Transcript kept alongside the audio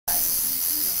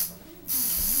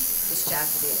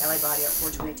Chastity, LA Body Art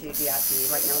 422 D.I.P.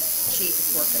 Right now, Cheif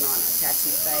is working on a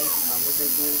tattoo face. We've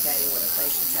been communicating with a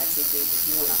facial tattoo group.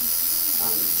 If you want to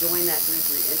join that group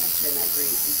or you're interested in that group,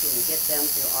 you can get them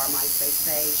through our MySpace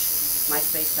page,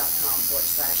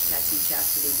 myspace.com/tattoo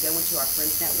chastity. Go into our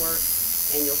friends network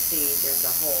and you'll see there's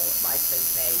a whole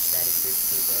MySpace page that is a group of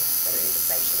people that are into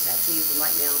facial tattoos. And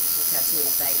right now, we're tattooing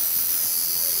a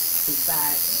face. In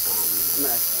fact, I'm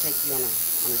going to take you on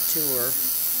a tour.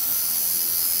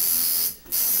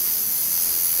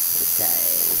 Okay.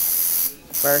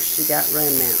 First, she got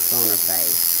romance on her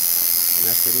face. And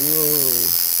I said, whoa.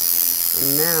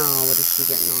 And now, what is she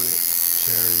getting on it?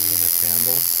 Cherries and a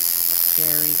candle.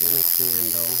 Cherries and a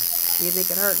candle. Do you think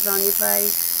it hurts on your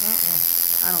face?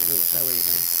 I don't think so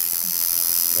either.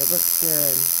 It looks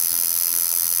good.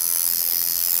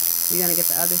 You gonna get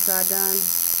the other side done?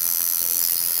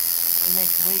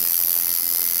 Next week.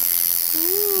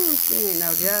 Ooh, she ain't no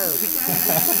joke.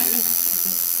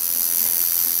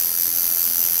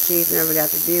 Cheif never got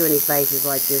to do any faces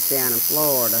like this down in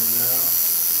Florida. No.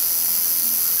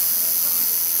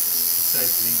 It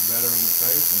takes ink better on the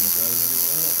face than it does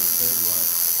anywhere else, it seems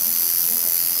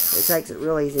like. It takes it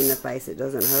real easy in the face. It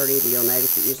doesn't hurt either. You'll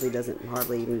notice it usually doesn't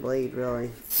hardly even bleed,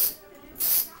 really.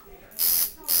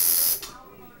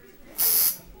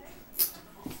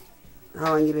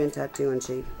 How long you been tattooing,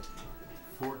 Cheif?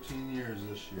 14 years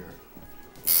this year.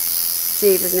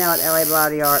 Cheif is now at LA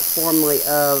Body Art, formerly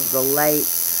of the late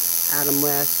Adam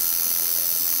West.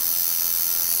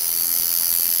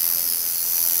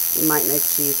 You might know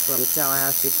Cheif from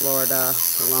Tallahassee, Florida,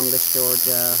 Columbus,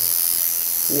 Georgia.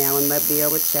 Now in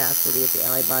Mobile with Chastity at the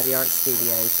LA Body Art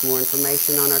Studios. For more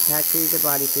information on our tattoos or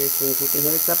body piercings, you can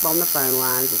hit us up on the phone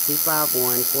lines at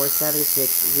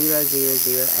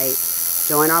 251-476-0008.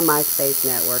 Join our MySpace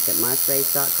network at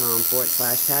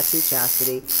myspace.com/tattoo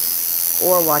chastity,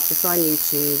 or watch us on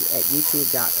YouTube at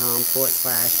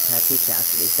youtube.com/tattoo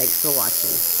chastity. Thanks for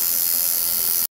watching.